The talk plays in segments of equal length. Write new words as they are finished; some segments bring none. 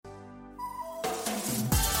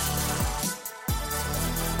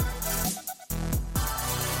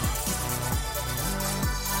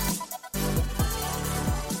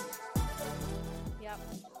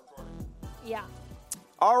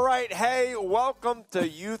All right, hey, welcome to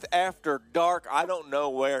Youth After Dark. I don't know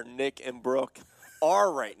where Nick and Brooke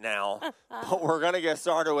are right now, but we're going to get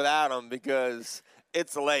started without them because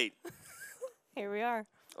it's late. Here we are.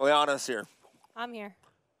 Liana's here. I'm here.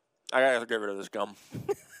 I got to get rid of this gum.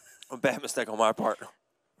 A bad mistake on my part.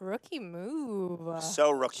 Rookie move. So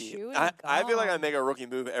rookie. Chewing I feel like I gum. make a rookie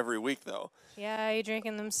move every week, though. Yeah, you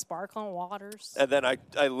drinking them sparkling waters. And then I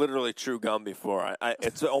literally chew gum before.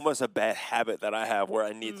 It's almost a bad habit that I have where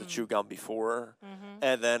I need to chew gum before,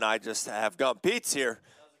 and then I just have gum. Pete's here.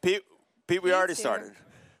 Pete, we already Pete's started. here.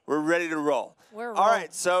 We're ready to roll. We're All right, rolling.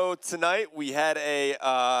 so tonight we had a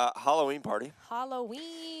Halloween party.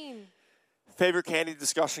 Halloween. Favorite candy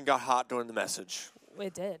discussion got hot during the message.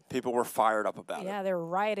 It did. People were fired up about it. Yeah, they were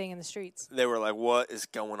rioting in the streets. They were like, what is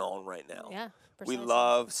going on right now? Yeah. We precisely.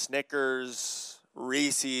 love Snickers,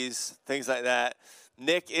 Reese's, things like that.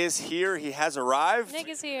 Nick is here. He has arrived. Nick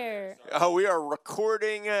is here. We are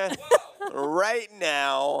recording right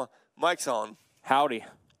now. Mic's on. Howdy.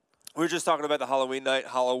 We were just talking about the Halloween night,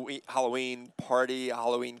 Halloween party,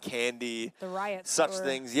 Halloween candy, The riots. such were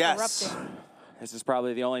things. Yes. erupting. This is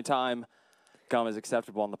probably the only time gum is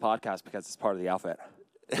acceptable on the podcast because it's part of the outfit.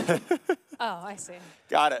 Oh, I see.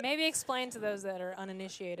 Got it. Maybe explain to those that are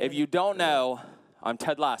uninitiated. If you don't know, I'm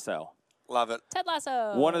Ted Lasso. Love it. Ted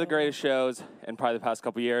Lasso. One of the greatest shows in probably the past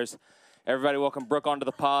couple years. Everybody welcome Brooke onto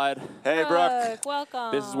the pod. Hey, Brooke.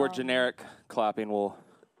 Welcome. This is where generic clapping will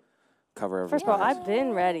cover everything. First of all, I've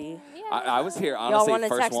been ready. I was here, Y'all honestly, want to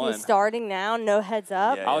first text one. me starting now? No heads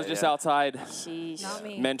up? Yeah. I was just outside Sheesh. Not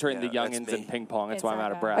me. mentoring the Yeah, that's youngins me. in ping pong. That's It's why I'm that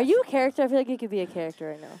out of guy. breath. Are you a character? I feel like you could be a character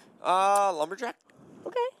right now. Lumberjack.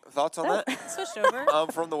 Okay. Thoughts on that? Switched over. I'm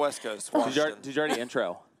from the West Coast. Did you, Washington. did you already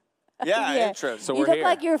intro? Yeah, Yeah. intro. So you we're look here.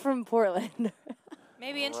 like you're from Portland.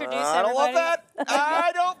 Maybe introduce I don't everybody. love that.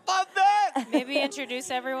 I don't love that. Maybe introduce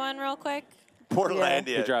everyone real quick.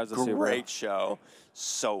 Portlandia. He drives a Subaru. Great show.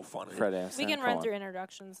 So funny. Fred Astaire. We can Come run on. through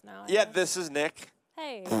introductions now. I Yeah, guess. this is Nick.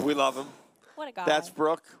 Hey, We love him. what a guy. That's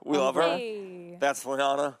Brooke. We love her. Hey. That's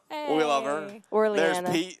Liana. We love her. Hey. Or There's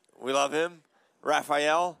Leanna. Pete. We love him.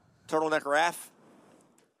 Raphael. Turtleneck Raph.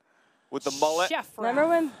 With the mullet. Chef Remember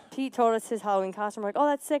Ralph. when Pete told us his Halloween costume? We're like, oh,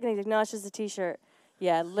 that's sick. And he's like, no, it's just a T-shirt.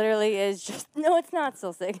 Yeah, literally is just, no, it's not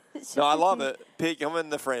still sick. It's No, just I a love t- it. Pete, come in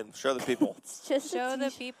the frame. Show the people. It's just Show a the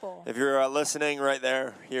t-shirt. people. If you're listening right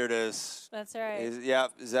there, here it is. That's right. Yeah,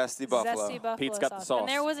 Zesty Buffalo. Zesty buffalo Pete's got the sauce. sauce. And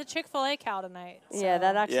there was a Chick-fil-A cow tonight. Yeah, so-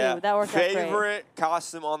 that actually, Yeah. that worked out great. Favorite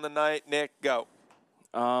costume on the night, Nick? Go.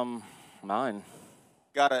 Mine.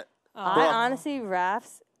 Got it. I honestly,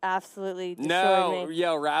 Raph's absolutely destroyed No, me.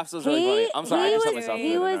 yo, Raph's was really funny. I'm sorry, I just was, set myself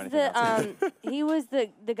he up. was he was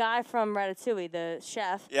the guy from Ratatouille, the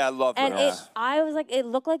chef. Yeah, I love And it. I was like, it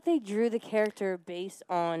looked like they drew the character based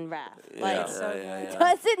on Raph. Like, yeah, so yeah, good. yeah.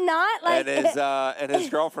 does it not? Like, And his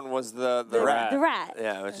girlfriend was the rat. the rat.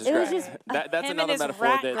 Yeah, which is It great. was just. That's Him and another his metaphor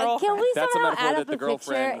rat that. girl. Can we That's a somehow metaphor add that up the a picture?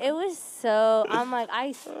 girlfriend- It was so. I'm like,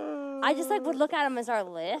 I just like would look at him as our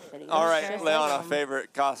lift. and he All was right, just Leona, like,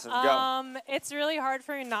 favorite costume. Go. It's really hard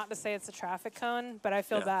for me not to say it's a traffic cone, but I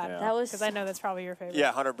feel Yeah. bad. Yeah. That was Because I know that's probably your favorite.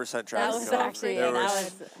 Yeah, 100% That traffic. was so actually. There That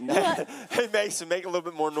was- was. Hey, Mason, make a little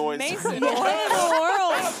bit more noise. Mason, what in the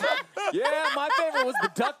world? Yeah, my favorite was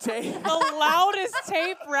the duct tape. The loudest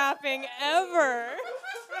tape wrapping ever.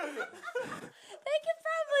 They can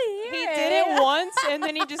probably hear He it. did it once, and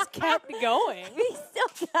then he just kept going. He's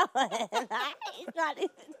still going. He's not even.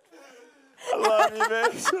 I love you,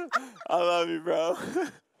 Mason. I love you, bro. And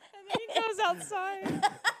then he goes outside.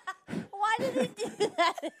 Why did he do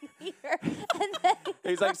that in here? And then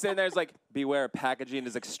He's like sitting there. He's like, "Beware, packaging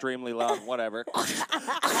is extremely loud." Whatever.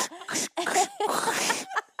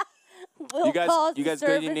 Will You guys- calls you the guys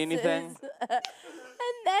good? You need services. anything?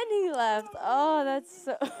 And then he left. Oh, that's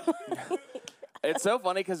so. It's so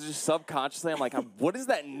funny because just subconsciously, I'm like, "What is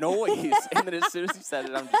that noise?" And then as soon as he said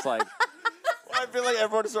it, I'm just like, I feel like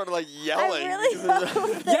everyone started like yelling. I really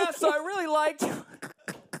hope they, "Yeah." So I really liked.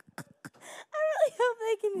 I really hope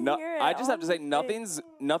they can No, hear it. I just have to say, honestly.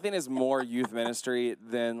 nothing is more youth ministry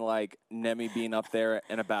than like Nemi being up there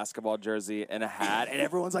in a basketball jersey and a hat, and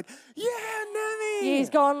everyone's like, "Yeah, Nemi." He's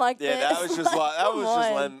going like Yeah, this. that was just Come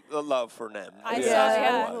on. love for them. I Yeah. saw,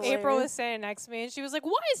 Yeah. yeah. April was standing next to me, and she was like,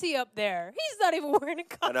 "Why is he up there? He's not even wearing a I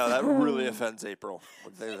costume." know that really offends April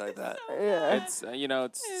when things like that. Yeah. It's it's It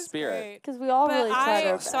was spirit. great. Because we all But really tried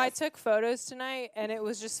our so I best. took photos tonight, and it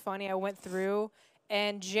was just funny. I went through,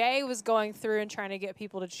 and Jay was going through and trying to get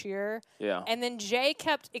people to cheer. Yeah. And then Jay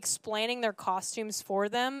kept explaining their costumes for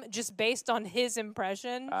them just based on his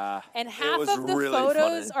impression. And half was of the really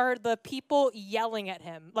photos funny. are the people yelling at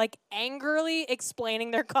him, like angrily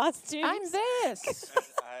explaining their costumes. I'm this.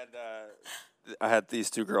 I had I had these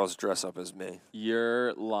two girls dress up as me.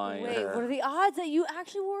 You're lying. Wait, what are the odds that you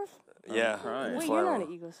actually wore? Yeah. crying. Wait, flannel. you're not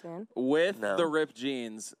an Eagles fan. With No. the ripped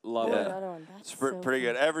jeans. Love Yeah. The it. other one. That's It's so pretty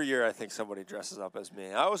good. funny. Every year, I think somebody dresses up as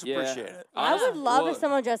me. I always Yeah. appreciate it. I would love Well, if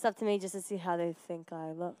someone dressed up to me just to see how they think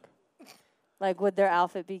I look. Like, would their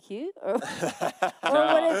outfit be cute? Or would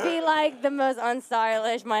it be like the most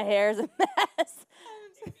unstylish, my hair's a mess?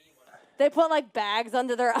 They put like bags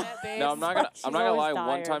under their eyes. No, I'm not gonna. Like, I'm she's not gonna lie. always One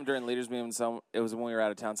tired. time during leaders meeting, it was when we were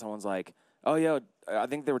out of town. Someone's like, "Oh, yo," I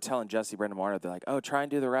think they were telling Jesse Brandon Martin. They're like, "Oh, try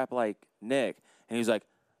and do the rap like Nick," and he's like,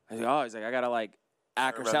 "I gotta like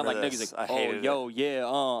act or sound like remember Nick." He's this. like, I "Oh, hated yo, yeah."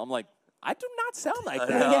 I'm like, I do not sound like I,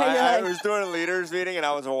 that. know, Yeah, you're I like- was doing a leaders meeting, and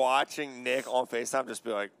I was watching Nick on FaceTime just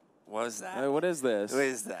be like, what is that? Hey, what is this? What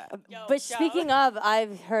is that? But speaking of,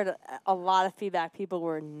 I've heard a lot of feedback. People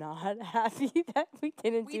were not happy that we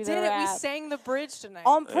didn't We do did the it. rap We sang the bridge tonight.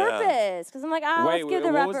 on purpose. Because I'm like, Wait, let's give the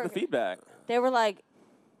what rapper. was the feedback? They were like,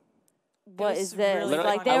 "What was is this?" really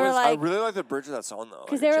Like funny. they were I like, really like the bridge of that song, though.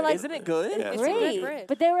 'Cause they were Jake. like- Isn't it good? Yeah, It's it's a really good great. bridge.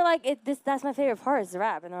 But they were like, that's my favorite part is the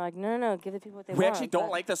rap. And they're like, no, give the people what they We want. actually don't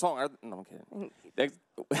but- like the song. No, I'm kidding.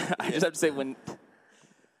 I just have to say when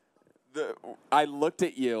I looked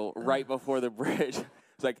at you right before the bridge,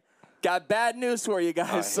 it's like, got bad news for you guys.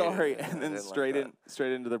 hated Sorry, it. I and then didn't like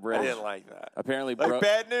straight into the I bridge. didn't like that. Apparently, Like, Brooke,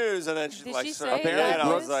 bad news, and then she Did like she started say playing, bad and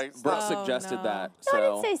I was news? like, Brooke Oh, suggested no. that. No, I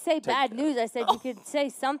So didn't say bad news. I said you could say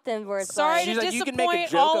something where it's Sorry like, She's to like, you can make a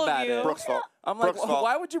disappoint joke all about of you. it. Brooke's fault. I'm like, Brooke's fault.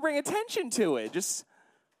 why would you bring attention to it? Just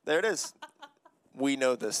There it is. We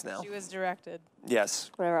know this now. She was directed.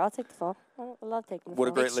 Yes. whatever. I'll take the fall. I love taking the What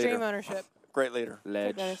a fall. great Extreme leader. ownership. Great leader.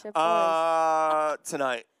 ledge Take ownership always.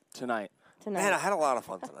 Tonight. tonight. Tonight. Man, I had a lot of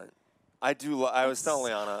fun tonight. I do. I was telling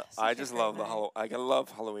Liana, I a just great love the night. I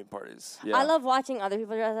love Halloween parties. Yeah. I love watching other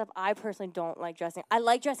people dress up. I personally don't like dressing. I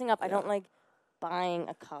like dressing up. I don't like buying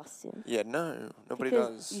a costume. Yeah, no, nobody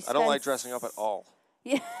Because does. you I don't like spend dressing up at all.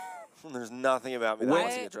 Yeah. There's nothing about me that Wait.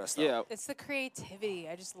 wants to get dressed up. Yeah. It's the creativity.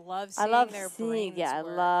 I just love I seeing love their seeing. brains Yeah, I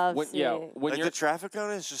work. love When, seeing. yeah, when Like you're the traffic cone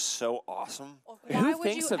is just so awesome. Why Who would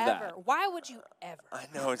thinks you of ever? that? Why would you ever? I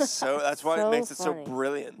know it's so. That's why So it makes it funny. so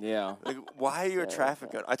brilliant. yeah. Like, why are you a So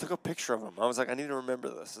traffic cone? I took a picture of him. I was like, I need to remember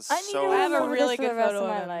this. It's I need so to I have a remember really this for the good rest photo of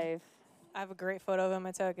of my him. life. I have a great photo of him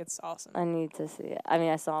I took. It's awesome. I need to see it. I mean,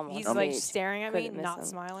 I saw him on He's stage. like staring at me, Couldn't miss not him.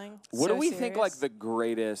 smiling. What So do we think like serious. the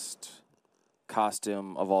greatest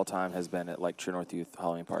costume of all time has been at like True North Youth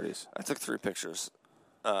Halloween parties? I took 3 pictures.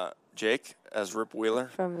 Jake as Rip Wheeler.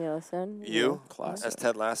 From Yellowstone. You Classic. as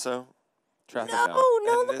Ted Lasso. Traffic No, cone.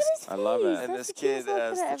 no, And look this- at his face. I love it. And That's this the cutest kid look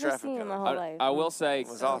as that the I've ever traffic seen in my cone. whole life. I will say, It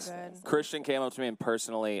was So awesome. good. Christian came up to me and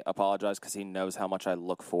personally apologized because he knows how much I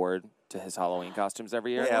look forward to his Halloween costumes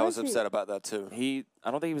every year. Yeah, I was was he? upset about that too. I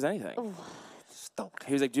don't think he was anything. Just don't.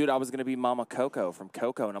 He was like, dude, I was going to be Mama Coco from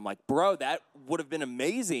Coco. And I'm like, bro, that would have been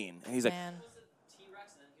amazing. And he's like, Man.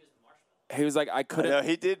 he was like, I I couldn't. know,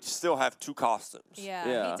 he did still have 2 costumes. Yeah,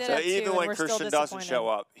 Yeah. he did So it too, even and when we're still Christian doesn't disappointed. show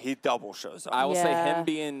up, he double shows up. I will say Yeah. him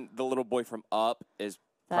being the little boy from Up is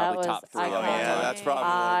That probably was top 3 Oh, of all iconic. yeah, time. that's probably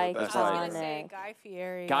one of the I best. was Iconic. gonna say Iconic. Guy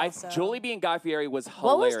Fieri. Guy, also. Julie being Guy Fieri was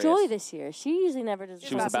What hilarious. was Julie this year? She usually never does.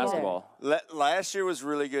 She was a Basketball. basketball. Last year was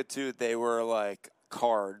really good too. They were like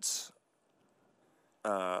cards,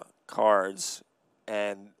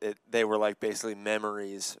 and they were like basically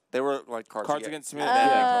memories. They were like cards. Cards you get- Against yeah,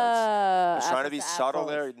 Humanity. cards. I was trying to apples be subtle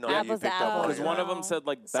apples. there. No, Yeah, you Apples picked to up on Because it. one of them said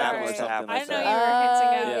like Sorry. battle or Apples to something. apples. I like didn't know that. you were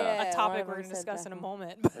hinting at Yeah. a one topic of we're them going to said discuss that. in a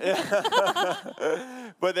moment.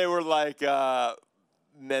 But they were like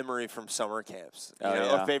memory from summer camps. You Oh, know,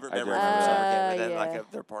 yeah. a favorite I do memory from remember summer that. camp. And then Yeah.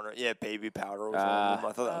 like their partner, yeah, baby powder was one of them.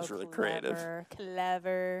 I thought that was really creative.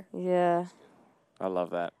 Clever. Yeah, I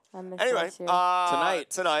love that. I missed Anyway, last year.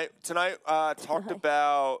 tonight, talked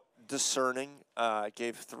about discerning.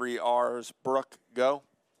 Gave 3 R's. Brooke, go.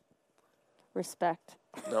 Respect.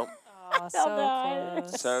 Nope. Oh, so know.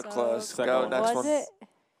 close. So close. Second Go one. next was one. it?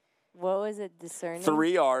 What was it? Discerning.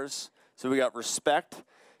 3 R's. So we got respect,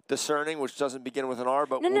 discerning, which doesn't begin with an R,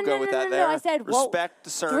 but No, we'll no, go no, with no, that no, there. I said, well, respect,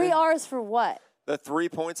 discerning. 3 R's for what? The 3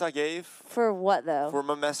 points I gave For what though? for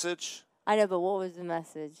my message. I know, but what was the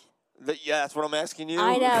message? Yeah, that's what I'm asking you.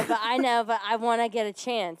 I know, but I want to get a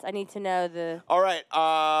chance. I need to know the All right.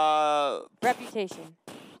 reputation.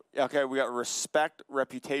 Okay, we got respect,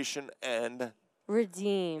 reputation, and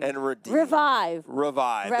Redeem. redeem. Revive.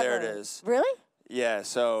 Revive. There it Revel. is. Really? Yeah.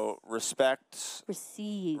 So respect,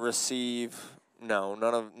 Receive. receive. No,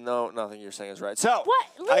 nothing you're saying is right. So What?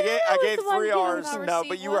 I Leo gave was the one 3 giving R's. me- No, No, receive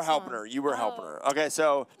but you were was helping one. her. You were helping her. Okay,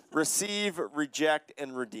 so receive, reject,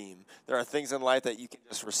 and redeem. There are things in life that you can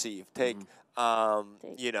just receive. Take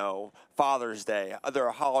you know, Father's Day. There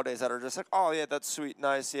are holidays that are just like, oh, yeah, that's sweet,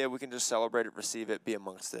 nice. Yeah, we can just celebrate it, receive it, be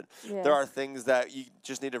amongst it. Yeah. There are things that you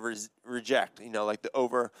just need to reject, you know, like the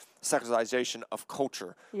over-sexualization of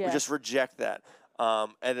culture. Yeah. We just reject that.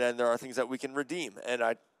 And then there are things that we can redeem. And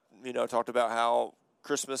I, you know, talked about how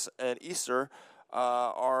Christmas and Easter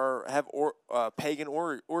have pagan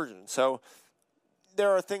origins. So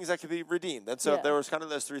there are things that can be redeemed. And so there was kind of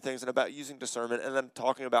those three things, and about using discernment, and then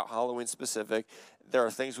talking about Halloween specific. There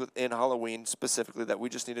are things within Halloween specifically that we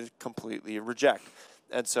just need to completely reject.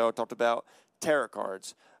 And so I talked about tarot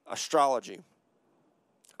cards, astrology.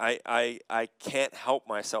 I can't help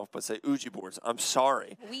myself but say Ouija boards. I'm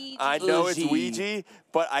sorry. Ouija. I know it's Ouija. Ouija,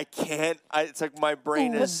 but I can't. It's like my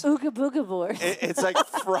brain is... Ooga booga board. It's like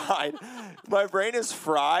fried. My brain is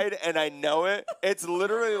fried, and I know it. It's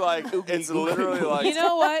literally like You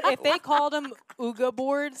know what? If they called them Ooga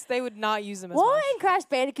boards, they would not use them as What much. in Crash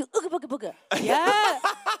Bandicoot? Ooga booga booga. Yeah.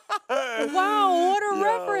 Wow, what a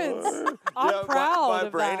reference. I'm proud my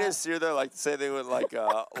of brain that. is here. They're like the same thing with like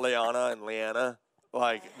Leanna and Leanna.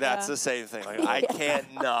 Like that's the same thing. Like I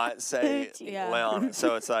can't not say Yeah. Leanna.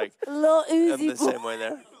 So it's like Little I'm Uzi the board. same way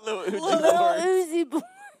there. Little Uzi board.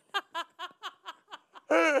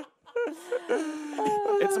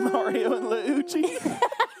 It's Mario and Luigi.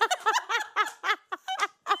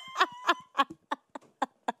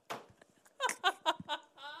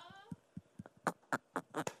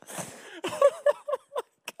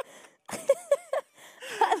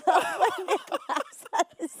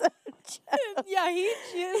 Yeah, he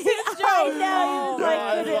is his I joke. know, he was like,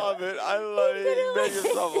 I couldn't- love it. I love it. You make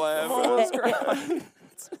yourself laugh. Almost crying.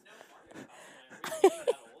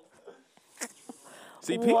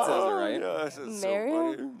 See, pizza's Wow. right. Yeah, this is Mario?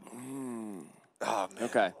 so funny. Oh, man.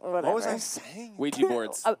 Okay. What was I Whatever. saying? Ouija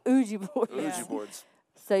boards. Ouija board. Ouija boards.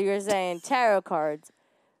 So you're saying tarot cards,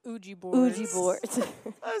 Ouija boards. Ouija boards.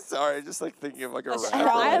 I'm sorry, just like thinking of like a Astrology.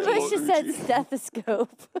 rapper. I with a almost little just said Ouija.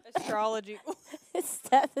 stethoscope. Astrology.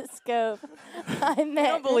 Stethoscope. I I meant.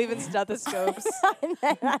 don't believe in stethoscopes.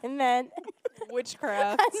 I meant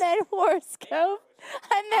Witchcraft. I meant horoscope.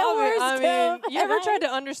 I meant horoscope. I mean, you ever and I- tried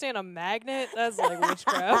to understand a magnet? That's like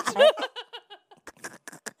witchcraft.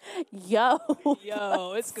 Yo.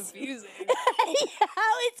 Yo, it's confusing.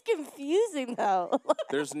 How it's confusing though.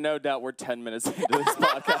 There's no doubt we're 10 minutes into this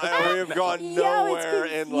podcast. We have gone Yo, it's nowhere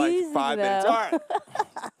in like confusing, 5 minutes. though. All right.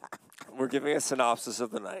 We're giving a synopsis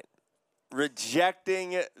of the night.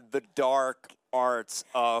 Rejecting the dark arts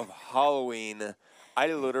of Halloween. I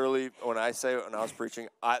literally, when I was preaching,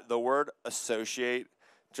 the word associate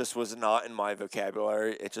just was not in my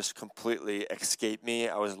vocabulary. It just completely escaped me.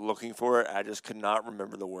 I was looking for it. I just could not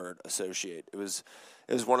remember the word associate. It was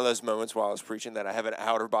one of those moments while I was preaching that I have an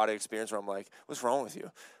outer body experience where I'm like, what's wrong with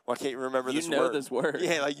you? Why can't you remember this word? You know this word.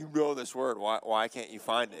 Yeah, like you know this word. Why can't you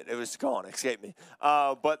find it? It was gone. Escaped me.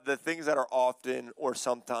 But the things that are often or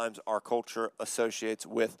sometimes our culture associates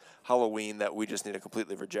with Halloween that we just need to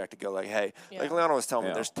completely reject and go like, hey, like Yeah. Leona was telling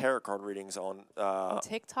me, Yeah. there's tarot card readings on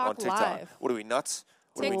TikTok Live. What are we, nuts?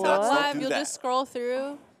 What are we, TikTok nuts? Don't Live, do you'll that. just scroll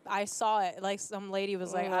through. I saw it. Like some lady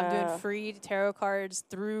was like, I'm Yeah. doing free tarot cards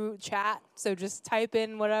through chat. So just type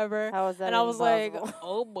in whatever. How is that and I was like, impossible?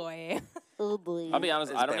 oh boy. Oh boy. I'll be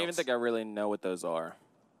honest, It's I don't even bounce. think I really know what those are.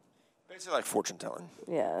 Basically like fortune telling.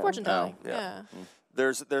 Yeah. Fortune telling. yeah. Yeah.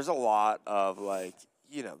 There's a lot of like,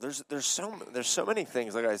 you know, there's so many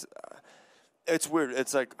things. Like it's weird.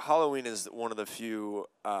 It's like Halloween is one of the few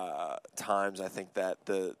times I think that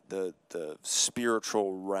the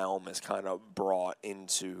spiritual realm is kind of brought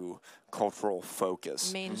into cultural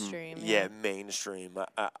focus. Mainstream. Yeah, mainstream.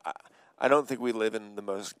 I don't think we live in the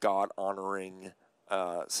most God honoring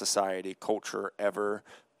society culture ever.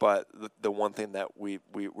 But the one thing that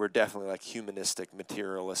we're definitely like humanistic,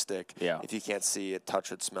 materialistic. Yeah. If you can't see it,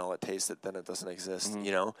 touch it, smell it, taste it, then it doesn't exist, you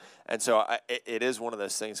know? And so it is one of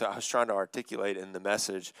those things. So I was trying to articulate in the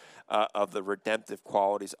message of the redemptive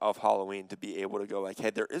qualities of Halloween to be able to go like, hey,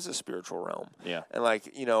 there is a spiritual realm. Yeah. And like,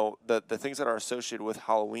 you know, the things that are associated with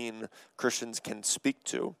Halloween, Christians can speak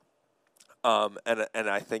to. And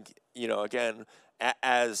I think, you know, again,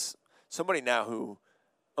 as somebody now who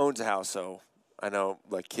owns a house, so I know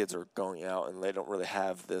like kids are going out and they don't really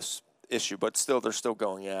have this issue, but still they're still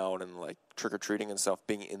going out and like trick-or-treating and stuff,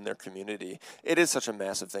 being in their community. It is such a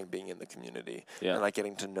massive thing being in the community Yeah. and like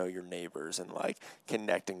getting to know your neighbors and like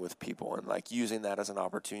connecting with people and like using that as an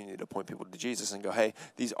opportunity to point people to Jesus and go, hey,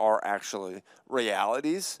 these are actually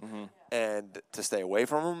realities. And to stay away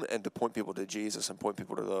from them, and to point people to Jesus and point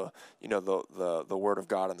people to the, you know, the Word of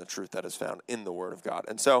God and the truth that is found in the Word of God.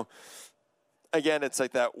 And so again, it's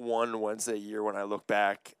like that one Wednesday a year when I look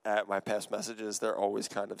back at my past messages, they're always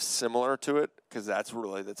kind of similar to it because that's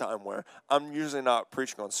really the time where I'm usually not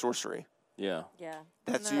preaching on sorcery. Yeah. Yeah.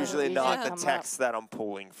 That's No. usually Usually not the come up. text that I'm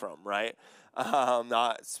pulling from, right?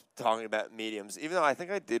 Not talking about mediums, even though I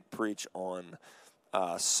think I did preach on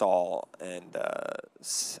Saul and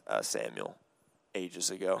Samuel ages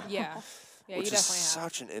ago. Yeah. Yeah, which you is definitely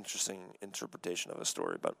have. such an interesting interpretation of a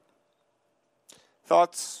story. But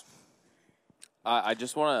thoughts? I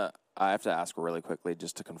just want to. I have to ask really quickly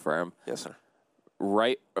just to confirm. Yes, sir.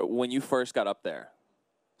 Right when you first got up there,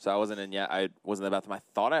 so I wasn't in yet. I wasn't in the bathroom. I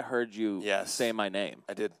thought I heard you Yes. say my name.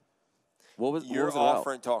 I did. What was Your what was it about?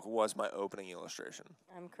 offering talk was my opening illustration.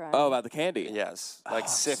 I'm crying. Oh, about the candy. Yes, Oh, like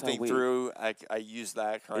so sifting weak. through. I use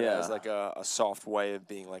that kind of Yeah. as like a soft way of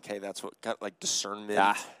being like, hey, that's what kind of like discernment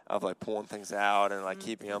Ah. of like pulling things out and like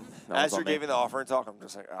keeping them. That was As on you're me. giving the offering talk, I'm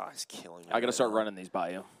just like, oh, he's killing me. I gotta right start now. running these by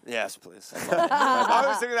you. Yes, please. I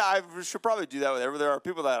was thinking that I should probably do that with everyone. There are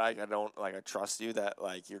people that I don't like. I trust you that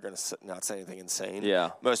like you're gonna not say anything insane.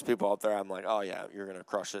 Yeah. Most people out there, I'm like, oh yeah, you're gonna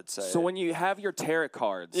crush it. Say So it. when you have your tarot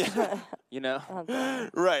cards, you know, Oh, God.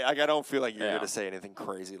 Right, like I don't feel like you're Yeah. gonna say anything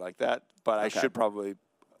crazy like that, but I Okay. should probably,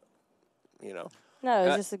 you know. No, it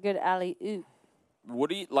was just a good alley oop. what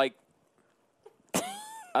do you like?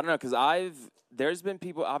 I don't know, because there's been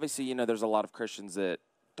people. Obviously, you know, there's a lot of Christians that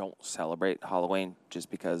don't celebrate Halloween just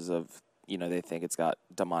because of they think it's got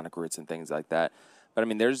demonic roots and things like that. But I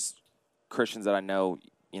mean, there's Christians that I know,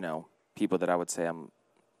 people that I would say I'm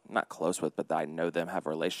not close with, but that I know them, have a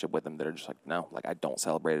relationship with them, that are just like, no, like I don't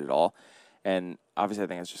celebrate it at all. And obviously, I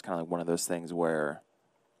think it's just kind of like one of those things where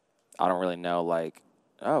I don't really know, like,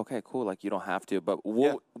 oh, okay, cool, like you don't have to. But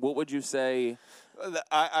what would you say?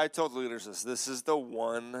 I told leaders this is the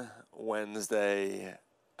one Wednesday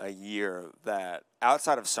a year that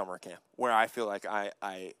outside of summer camp where I feel like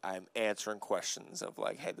I'm answering questions of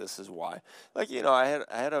like, hey, this is why. Like, I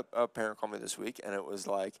had a parent call me this week and it was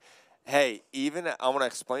like, hey, I'm going to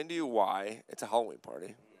explain to you why it's a Halloween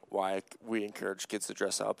party, why we encourage kids to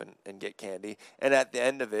dress up and get candy. And at the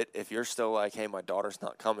end of it, if you're still like, hey, my daughter's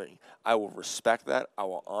not coming, I will respect that. I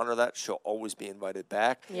will honor that. She'll always be invited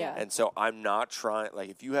back. Yeah. And so I'm not trying, like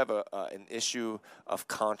if you have an issue of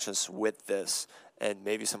conscience with this and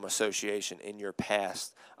maybe some association in your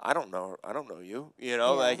past, I don't know you,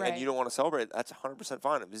 right. and you don't want to celebrate, that's 100%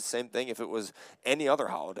 fine. It's the same thing if it was any other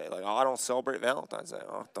holiday. Like, oh, I don't celebrate Valentine's Day.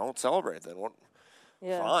 Oh, don't celebrate then. What?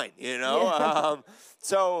 Yeah. Fine, Yeah.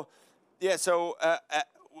 So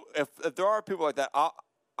if there are people like that, I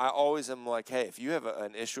always am like, hey, if you have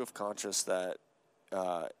an issue of conscience that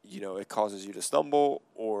it causes you to stumble,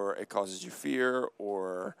 or it causes you fear,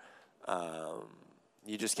 or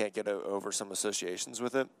you just can't get over some associations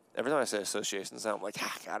with it. Every time I say associations, I'm like,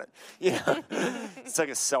 got it. It's like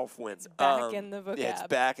a self-win. It's back in the Yeah, it's vocab.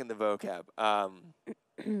 back in the vocab.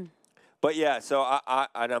 But yeah, so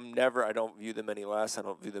I don't view them any less. I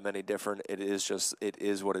don't view them any different. It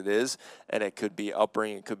is what it is, and it could be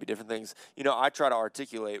upbringing, it could be different things. I try to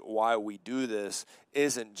articulate why we do this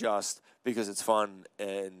isn't just because it's fun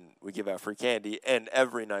and we give out free candy, and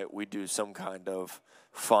every night we do some kind of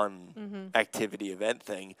fun activity event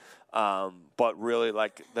thing. But really,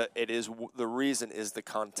 like the reason is the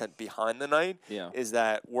content behind the night. Yeah. Is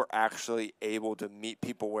that we're actually able to meet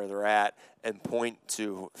people where they're at and point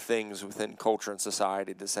to things within culture and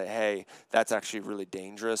society to say, hey, that's actually really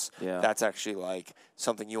dangerous. Yeah. That's actually like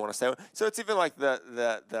something you want to stay with. So it's even like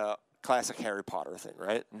the classic Harry Potter thing,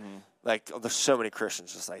 right? Mm-hmm. Like there's so many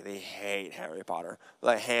Christians just like they hate Harry Potter.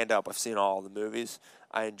 Like hand up, I've seen all the movies.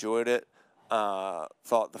 I enjoyed it.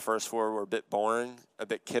 Thought the first 4 were a bit boring, a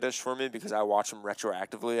bit kiddish for me because I watch them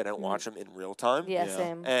retroactively. I didn't watch them in real time. Yeah, Yeah.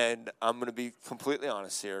 same. And I'm going to be completely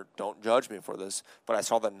honest here. Don't judge me for this, but I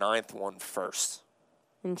saw the 9th one first.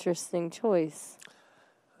 Interesting choice.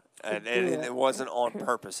 And do it it. wasn't on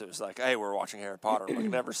purpose. It was like, hey, we're watching Harry Potter. I'm like,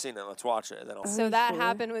 never seen it. Let's watch it. And then I'll So you that sure?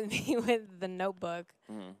 happened with me with The Notebook.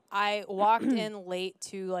 Mhm. I walked in late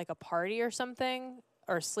to like a party or something,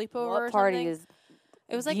 or sleepover or What party something. is?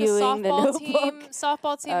 It was like a viewing The softball team. Notebook?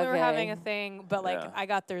 Softball team. We were having a Okay. thing, but like Yeah. I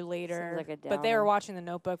got there later. like a but they were downer. watching The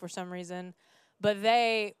Notebook for some reason. But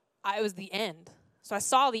it was the end, so I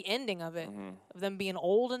saw the ending of it, of them being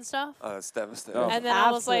old and stuff. it's devastating. Oh. And then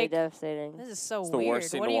I was Absolutely like, devastating. this is so It's the weird.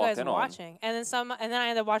 worst scene What to are you walk guys in on. watching? And then I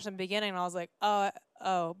ended up watching the beginning, and I was like, oh,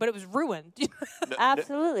 but it was ruined.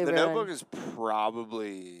 Absolutely The ruined. Notebook is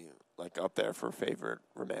probably like up there for favorite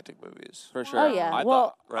romantic movies, For sure. Oh, yeah. I Well-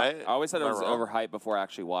 thought, right? I always thought it Am I was wrong? overhyped before I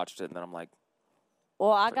actually watched it, and then I'm like,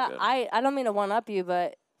 Well, Pretty good. I don't mean to one up you,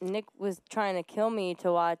 but Nick was trying to kill me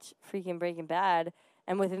to watch freaking Breaking Bad,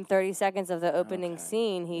 And within 30 seconds of the opening Okay.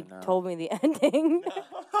 scene, he No. told me the ending.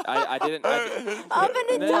 I didn't. Of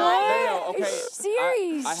an entire okay.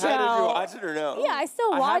 series I So had to did you show. watch it or no? Yeah, I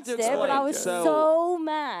still I had watched to it, but I explain. was So- so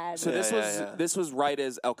mad. So this Yeah, was yeah. this was right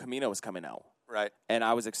as El Camino was coming out, Right. and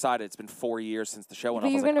I was excited. It's been 4 years since the show went but off.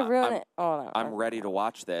 I you're was gonna like, ruin I'm, it. Oh no. I'm ready to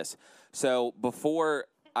watch this. So before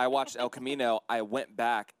I watched El Camino, I went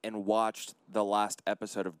back and watched the last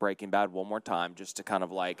episode of Breaking Bad one more time, just to kind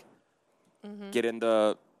of like get in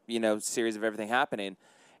the series of everything happening.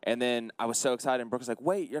 And then I was so excited, and Brooke was like,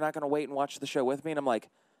 "Wait, you're not gonna wait and watch the show with me?" And I'm like,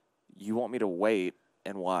 "You want me to wait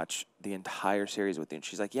and watch the entire series with you?" And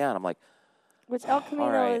she's like, "Yeah." And I'm like, Which El Camino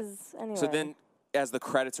right. is anyway. so then as the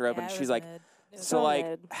credits are open, Yeah, it she's was like, mid. It was so so like,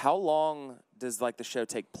 mid. how long does like the show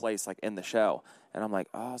take place like in the show? And I'm like,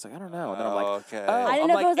 I was like, I don't know. And then I'm like, okay. oh, I didn't I'm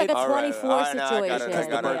know if it was like a it's- All right. 24 All right, no, I got it. situation. I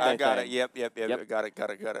got it. I birthday got it. thing. Yep. Yep. Got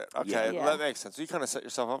it. Okay, Yeah. that makes sense. You kind of set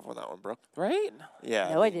yourself up for that one, Brooke. right?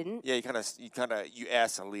 Yeah. No, I didn't. Yeah, you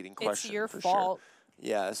asked a leading question. It's your for fault. Sure.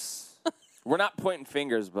 Yes. We're not pointing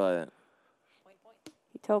fingers, but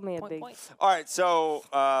He told me a Point, big. point. All right. So,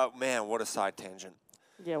 man, what a side tangent.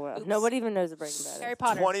 Yeah, well, Oops. nobody even knows the Breaking Bad. Harry is.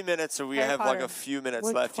 Potter. 20 minutes, so we Harry have like Potter. a few minutes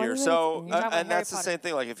We're left 20 here. minutes So, in. You're talking about and Harry that's the Potter. same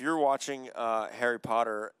thing. Like, if you're watching Harry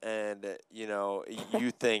Potter and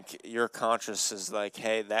you think your conscience is like,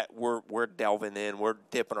 hey, that we're delving in, we're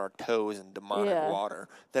dipping our toes in demonic Yeah. water,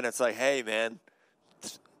 then it's like, hey, man,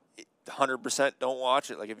 100% don't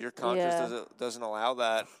watch it. Like, if your conscience Yeah. doesn't allow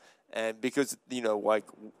that, and because like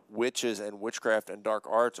witches and witchcraft and dark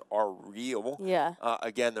arts are real. Yeah.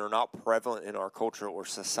 Again, they're not prevalent in our culture or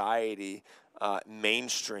society,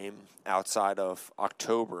 mainstream outside of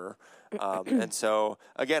October, and so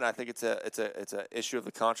again, I think it's a issue of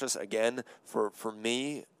the conscience. Again, for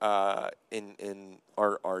me, in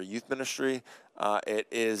our youth ministry, it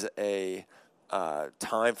is a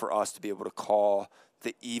time for us to be able to call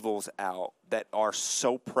the evils out that are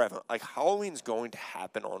so prevalent. Like Halloween's going to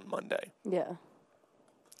happen on Monday. Yeah.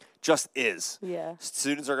 Just is. Yeah.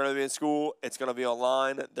 Students are going to be in school. It's going to be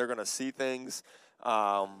online. They're going to see things,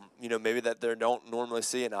 maybe that they don't normally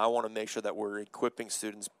see. And I want to make sure that we're equipping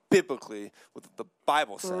students biblically with what the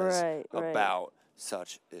Bible says Right. about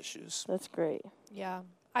such issues. That's great. Yeah.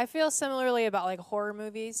 I feel similarly about like horror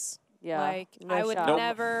movies. Yeah. Like no I would shot. Nope.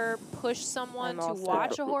 never push someone I'm to all set.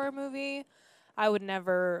 watch a horror movie. I would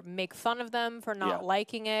never make fun of them for not Yeah.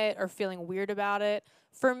 liking it or feeling weird about it.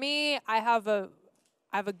 For me, I have a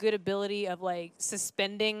good ability of like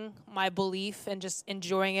suspending my belief and just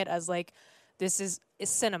enjoying it as like this is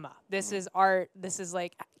cinema. This is art. This is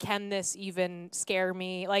like, can this even scare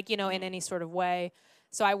me? Like, in any sort of way.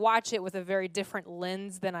 So I watch it with a very different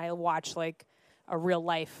lens than I watch like a real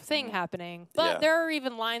life thing happening. But Yeah. there are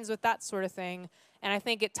even lines with that sort of thing. And I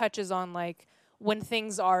think it touches on like when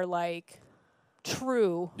things are like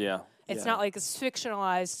true. yeah. It's Yeah. not like it's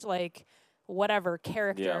fictionalized like whatever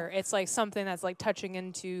character. Yeah. It's like something that's like touching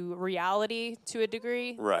into reality to a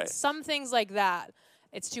degree. Right. Some things like that,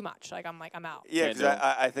 it's too much. Like I'm out. Yeah, Can't because do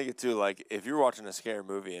 'em. I think it too. Like if you're watching a scary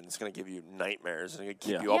movie and it's going to give you nightmares and it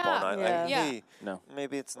keep Yeah. you up all Yeah. night, Yeah. like, Yeah. hey, No.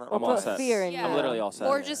 maybe it's not. Or I'm all put set. fear in Yeah. you. I'm literally all set.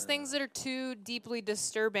 Or just things that are too deeply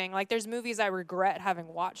disturbing. Like there's movies I regret having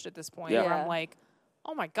watched at this point Yeah. where Yeah. I'm like,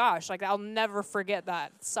 oh my gosh, like I'll never forget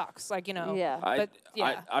that. It sucks. Like, Yeah. But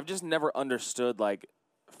yeah. I've just never understood, like,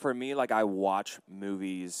 for me, like, I watch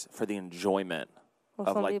movies for the enjoyment. Well,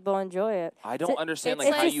 of, some like- people enjoy it. I don't It's understand, it's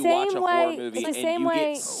like, how the you watch a same horror way- movie it's the and same you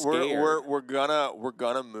way- get scared. We're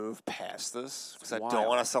gonna move past this because I don't Wild.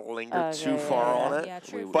 want us to linger Okay, too far yeah, on it. Yeah,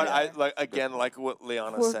 true. We But will. I like what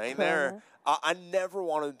Liana's Poor saying there. Connor. I never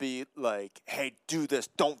want to be like, hey, do this,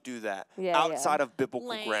 don't do that. Yeah, outside of biblical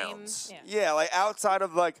Lame, grounds. yeah. Like outside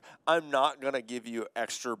of like, I'm not gonna give you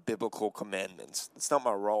extra biblical commandments. It's not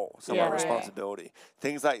my role. It's not Yeah, my right. responsibility.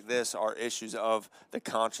 Things like this are issues of the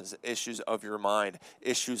conscience, issues of your mind,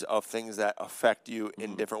 issues of things that affect you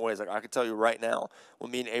in different ways. Like I can tell you right now, when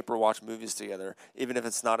me and April watch movies together, even if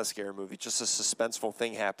it's not a scary movie, just a suspenseful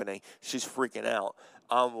thing happening, she's freaking out.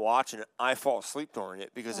 I'm watching it. I fall asleep during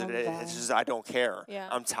it because I'm it's dying. just I don't care. Yeah.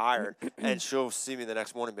 I'm tired, and she'll see me the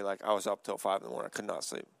next morning and be like, "I was up till 5 in the morning. I could not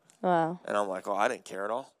sleep." Wow. And I'm like, "Oh, I didn't care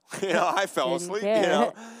at all. I fell Didn't asleep.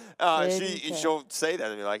 care. Didn't care. She'll say that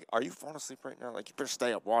and be like, "Are you falling asleep right now? Like, you better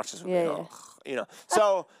stay up, watch this with Yeah, me."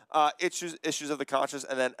 So issues of the conscience,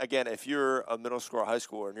 and then again, if you're a middle school or high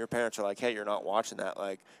schooler and your parents are like, "Hey, you're not watching that,"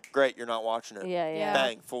 like, great, you're not watching it. Yeah, yeah. Yeah.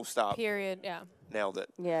 Bang, full stop, Period. Yeah. nailed it.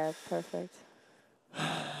 Yeah, perfect.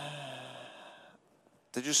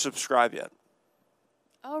 Did you subscribe yet?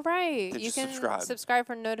 Oh, right. Did You you can subscribe? subscribe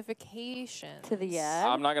for notifications. To the ad.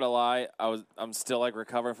 I'm not gonna lie. I'm still like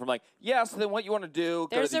recovering from like, yeah. So then what you want to do?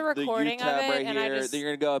 There's go to a the recording YouTube tab of it, right and I here. just- then you're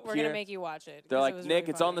gonna go up We're here. going to make you watch it. They're 'cause like, it was Nick,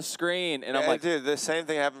 really it's on funny. the screen, and I'm Yeah, like, dude, the same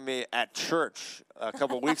thing happened to me at church a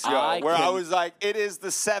couple of weeks ago, I where I can- was like, "It is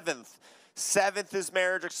the 7th. 7th is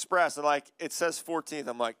Marriage Express," and like it says 14th.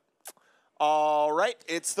 I'm like, "All right,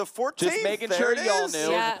 it's the 14th." Just making There sure it y'all is. knew. It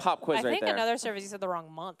was a pop quiz I right think there. another service, you said the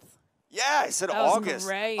wrong month. Yeah, I said That was August.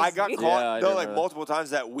 crazy. I got Yeah, caught. I no, do like remember. multiple times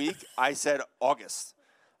that week. I said August.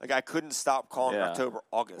 Like I couldn't stop calling Yeah. October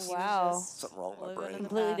August. Wow. Something wrong with my Living brain. in the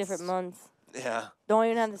Completely past. different months. Yeah, Don't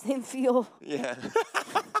even have the same feel. yeah.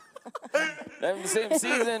 They're in the same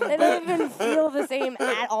season. They don't even feel the same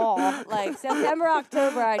at all. Like September,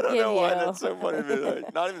 October, I'd I don't give know why you. that's so funny. But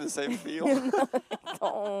like, not even the same feel.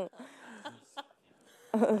 Don't.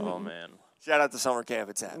 Oh man, Shout out to summer camp.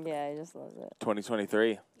 It's happening. Yeah, I just love it.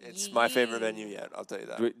 2023. It's my favorite venue yet. I'll tell you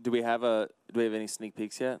that. Do we have any sneak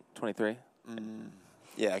peeks yet? 23.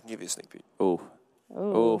 Yeah, I can give you a sneak peek. Oh. Ooh.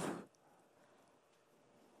 Oh.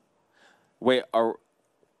 Wait, I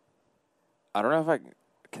don't know if I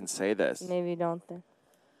can say this. Maybe don't then.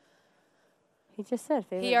 He just said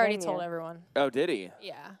favorite He already venue. told everyone. Oh, did he?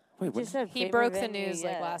 Yeah. Wait, He what? just said He favorite broke the venue, news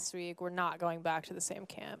like yeah. last week. We're not going back to the same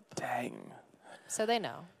camp. Dang. So they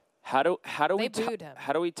know. How do They we booed him.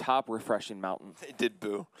 how do we top Refreshing Mountain? They did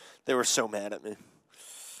boo. They were so mad at me.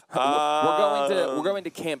 We're going to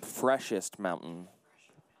Camp Freshest Mountain.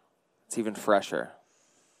 It's even fresher.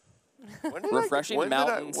 When did Refreshing when did I-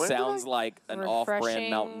 Mountain when did I- sounds like an off-brand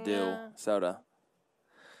Mountain Dew Refreshing, soda.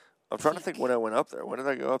 I'm trying to think when I went up there. When did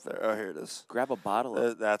I go up there? Oh, here it is. Grab a bottle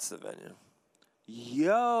of. That's the venue.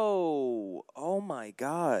 Yo! Oh my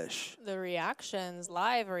gosh, The reactions,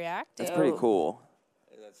 live reacting. that's pretty cool.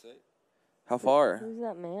 That's it. How far? Who's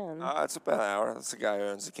that man? It's about an hour. That's the guy who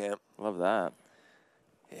owns the camp. Love that.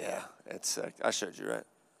 Yeah, it's sick. I showed you, right?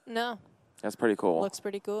 No, That's pretty cool. looks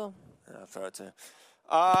pretty cool. Yeah, I'll throw it to you.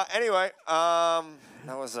 Anyway,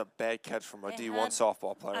 that was a bad catch from a D1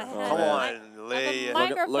 softball player. I Come had on, Lee. a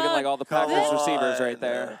mic- Looking like all the Come Packers on. receivers right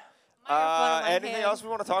there. Microphone in my Anything hand. else we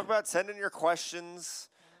want to talk about? Send in your questions.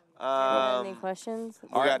 Any questions? We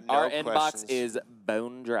got no Our inbox questions. is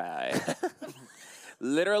bone dry.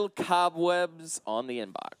 Literal cobwebs on the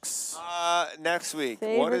inbox. Next week, what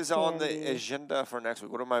Favorite is on the candy. agenda for next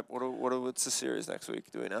week? What's the series next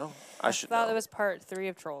week? Do we know? I I should thought know. it was part 3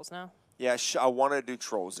 of Trolls. No. Yeah, I want to do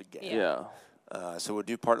Trolls again. Yeah. So we'll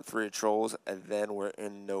do part 3 of Trolls, and then we're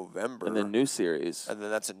in November. And the new series. And then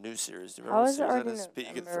that's a new series. Do you How remember is it what already series that is? Pete,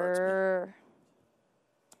 you can throw it to me. November?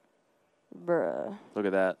 Bruh. Look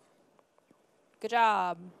at that. Good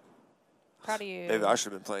job. Proud of you. Maybe I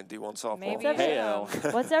should have been playing D1 softball. Maybe Hey-o.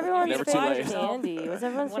 What's everyone's Never too favorite late. candy? What's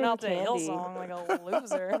everyone's Went out favorite to candy? Hillsong like a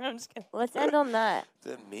loser. I'm just kidding. Let's end on that.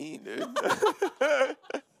 Didn't mean, dude.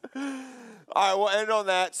 All right, we'll end on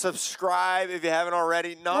that. Subscribe if you haven't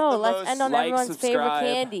already. Not No, the let's most. end on like, everyone's favorite subscribe.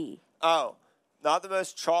 candy. Oh, not the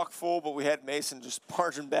most chock full, but we had Mason just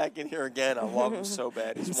barging back in here again. I love him so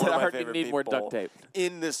bad. He's He one said of I my heard you favorite need people more duct tape.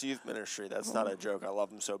 in this youth ministry. That's not a joke. I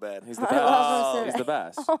love him so bad. He's the I love him best. so He's the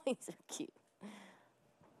best. Oh, he's so cute.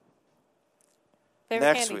 Favorite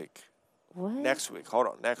Next candy. week. What? Next week. Hold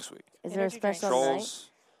on. Next week. Is there a Energy drinks. special night? Trolls.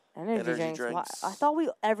 Energy drinks. Why- I thought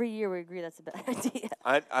every year we agree that's a bad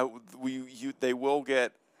idea. They will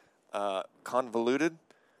get convoluted.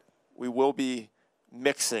 We will be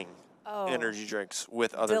mixing Oh. energy drinks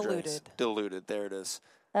with other drinks. Diluted. Diluted. There it is.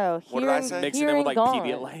 Oh, What here did I and, say? Mixing here it with, and like, gone.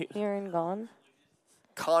 Pedialyte. Here and gone.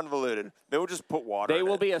 Convoluted. Maybe we'll just put water. They in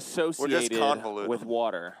will it. be associated convoluted. with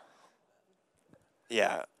water.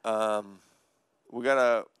 Yeah. We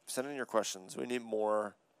gotta send in your questions. We need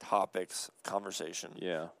more topics of conversation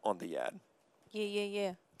Yeah. on the ad.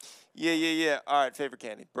 Yeah. Yeah. All right. Favorite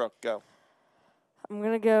candy. Brooke, go. I'm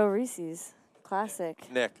gonna go Reese's.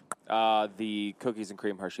 Classic. Nick. The cookies and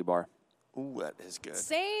cream Hershey bar. Ooh, that is good.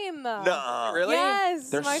 Same. Nuh-uh. Really? Yes,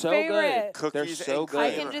 They're my so good. favorite. Cookies They're so and good. I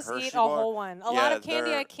cream can just Hershey eat a bar. whole one. A Yeah, lot of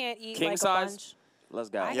candy they're I can't eat king like size. a bunch. Let's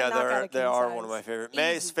go. I Yeah, can knock out a they king are size. one of my favorite. Easy.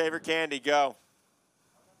 Mace, favorite candy, go.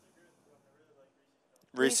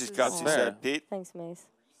 Reese's Reese's. Cups, you Fair. said. Pete? Thanks, Mace.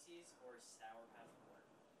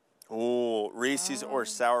 Ooh, Reese's or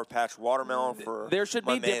Sour Patch Watermelon for There should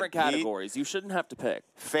my be man different Pete. categories. You shouldn't have to pick.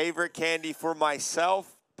 Favorite candy for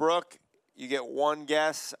myself, Brooke, you get one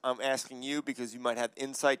guess. I'm asking you because you might have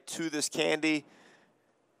insight to this candy.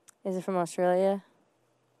 Is it from Australia?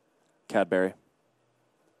 Cadbury.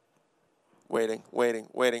 Waiting.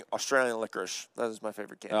 Australian licorice. That is my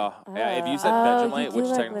favorite candy. Oh, yeah, if you said Oh, Vegemite, you which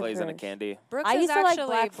do like technically isn't a licorice. candy. Brooks I is used to like actually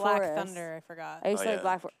Black Black Forest. Thunder. I forgot. I used Oh, to like yeah.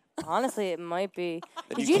 Black Forest. Honestly, it might be.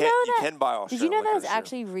 And Did you you can't, know you that? can buy Did Australian you know that liquor was this year.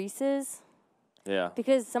 actually Reese's? Yeah.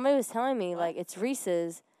 Because somebody was telling me like it's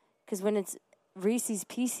Reese's. Because when it's Reese's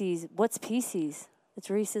Pieces, what's Pieces? It's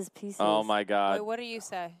Reese's Pieces. Oh my God. Wait, what do you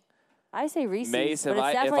say? I say Reese's, Mace, but if it's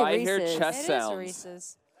I definitely hear Reese's. chest It sounds, is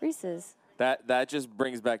Reese's. Reese's. that just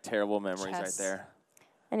brings back terrible memories Chess. right there.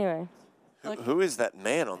 Anyway, Who is that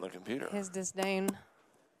man on the computer? His disdain.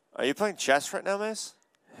 Are you playing chess right now, Mace?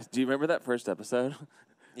 Do you remember that first episode?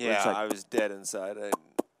 Yeah, it's like- I was dead inside.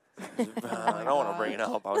 I don't want to bring it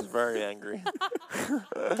up. I was very angry.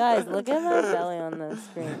 guys, look at my belly on the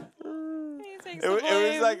screen. It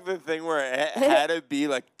was like the thing where it had to be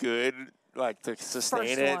like good, like to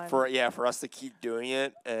sustain First one. it for us to keep doing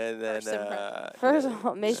it, and then First impression. First yeah, of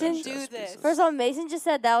all, Mason. chess Do pieces. this. First of all, Mason just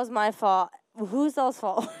said that was my fault. Whose all's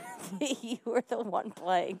fault? You were the one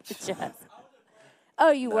playing the chess.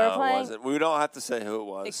 Oh, you No, were it playing? wasn't. We don't have to say who it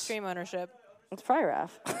was. Extreme ownership. It's probably Raph.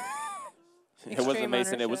 It wasn't Extreme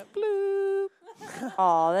Mason. It was ownership. bloop.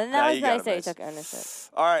 Oh, then Nah, that was you got nice it, that you Mace. took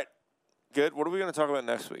ownership. All right, good. What are we going to talk about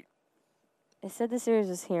next week? It said the series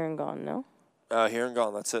was here and gone, no? Here and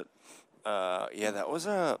Gone. That's it. Yeah, that was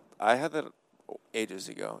I had that ages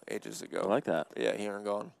ago. I like that. Yeah, Here and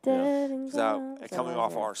Gone. Dead and It's out, gone. That's coming what I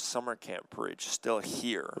off was our summer camp preach. Still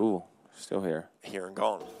here. Ooh, still here. Here and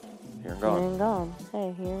Gone. Here and Here gone. and gone.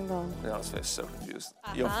 Hey, here and gone. Yeah, his face is so confused.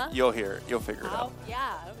 Uh-huh. You'll hear it. You'll figure it Oh, out.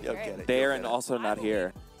 yeah. That would be You'll great. get it. There You'll and get it. also not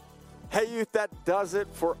here. Hey, youth, that does it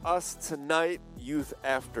for us tonight. Youth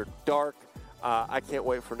After Dark. I can't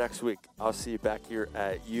wait for next week. I'll see you back here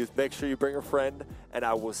at Youth. Make sure you bring a friend, and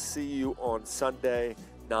I will see you on Sunday,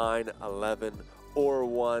 9, 11, or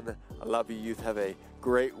 1. I love you, youth. Have a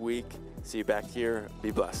great week. See you back here.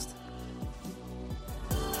 Be blessed.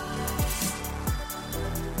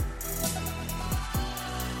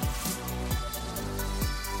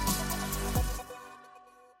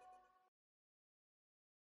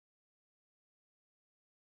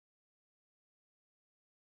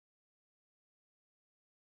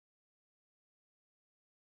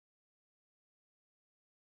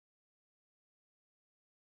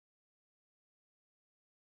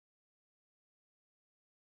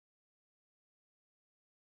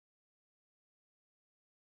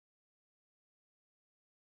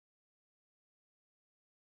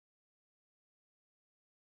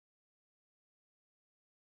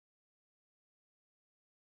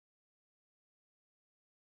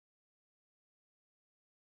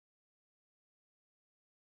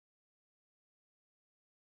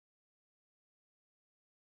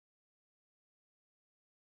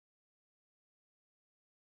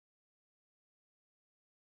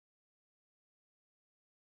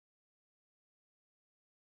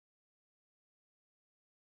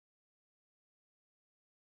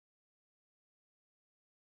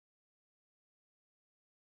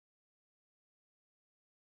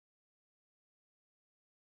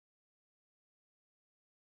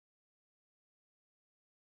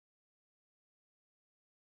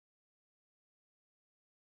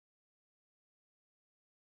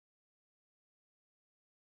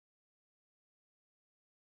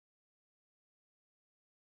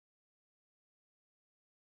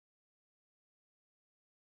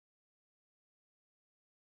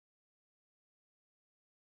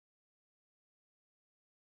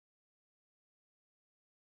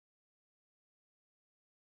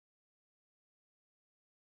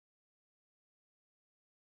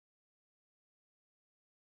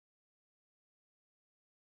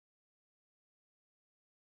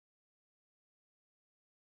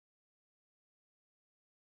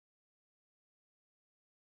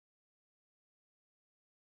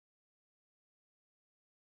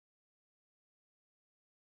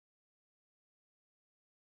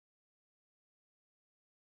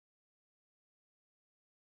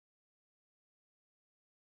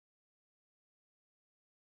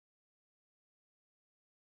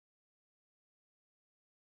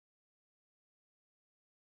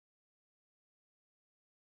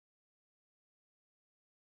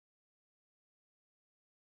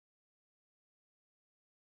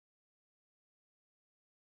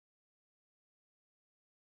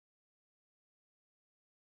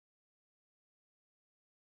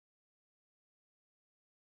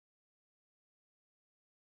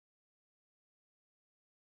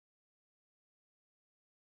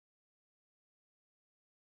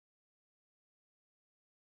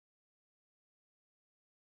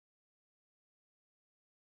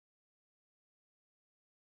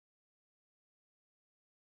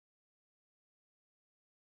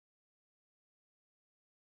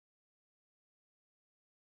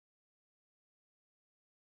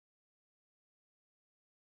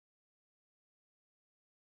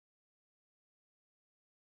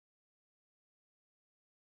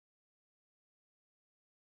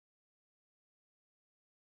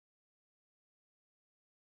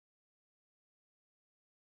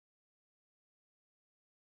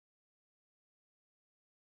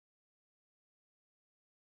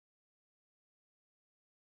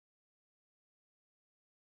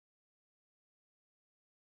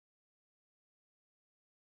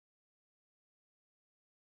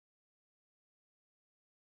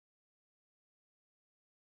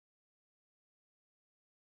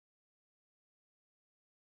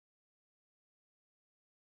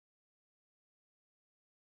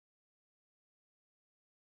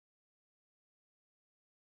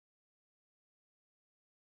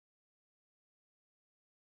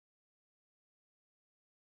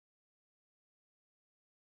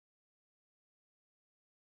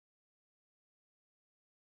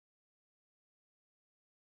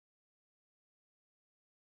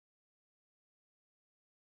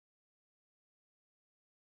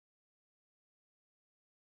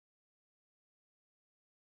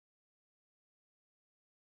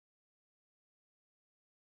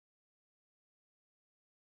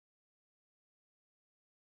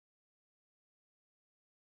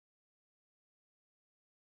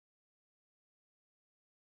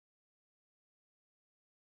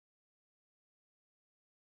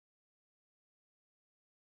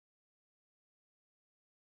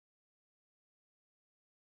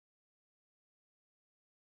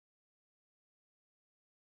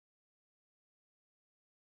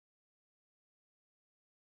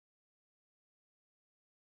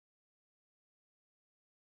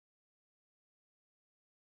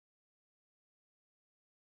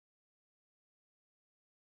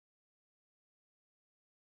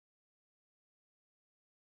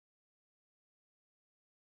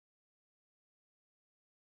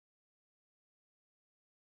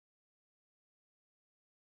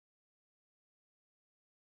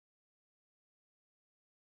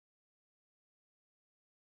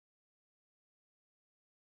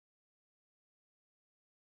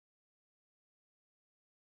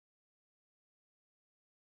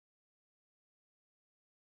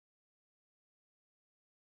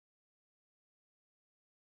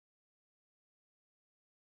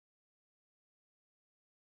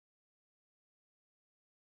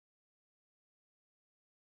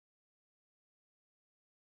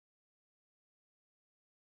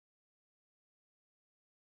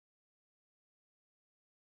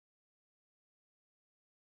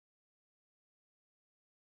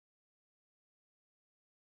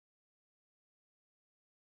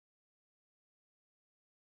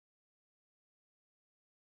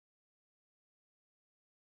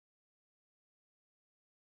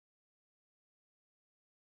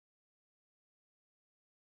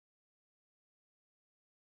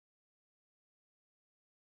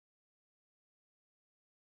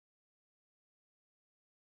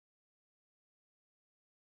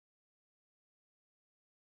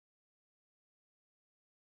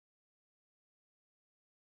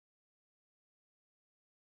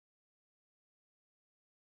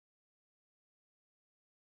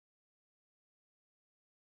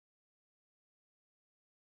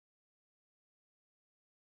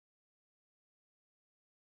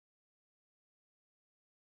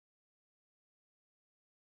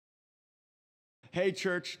 Hey,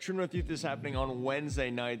 church, True North Youth is happening on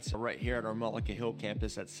Wednesday nights right here at our Mullica Hill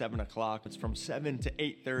campus at 7 o'clock. It's from 7 to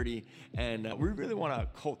 8:30, and we really want to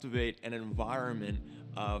cultivate an environment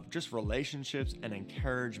of just relationships and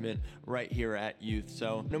encouragement right here at Youth.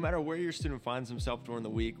 So no matter where your student finds himself during the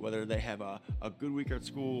week, whether they have a good week at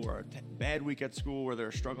school or a bad week at school, or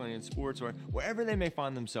they're struggling in sports, or wherever they may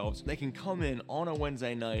find themselves, they can come in on a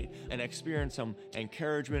Wednesday night and experience some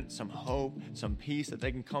encouragement, some hope, some peace, that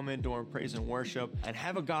they can come in during praise and worship and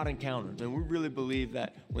have a God encounter. And we really believe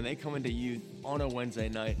that when they come into Youth on a Wednesday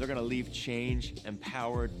night, they're going to leave changed,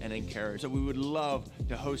 empowered, and encouraged. So we would love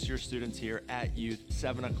to host your students here at Youth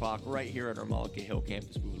 7 o'clock right here at our Mullica Hill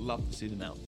campus. We would love to see them out.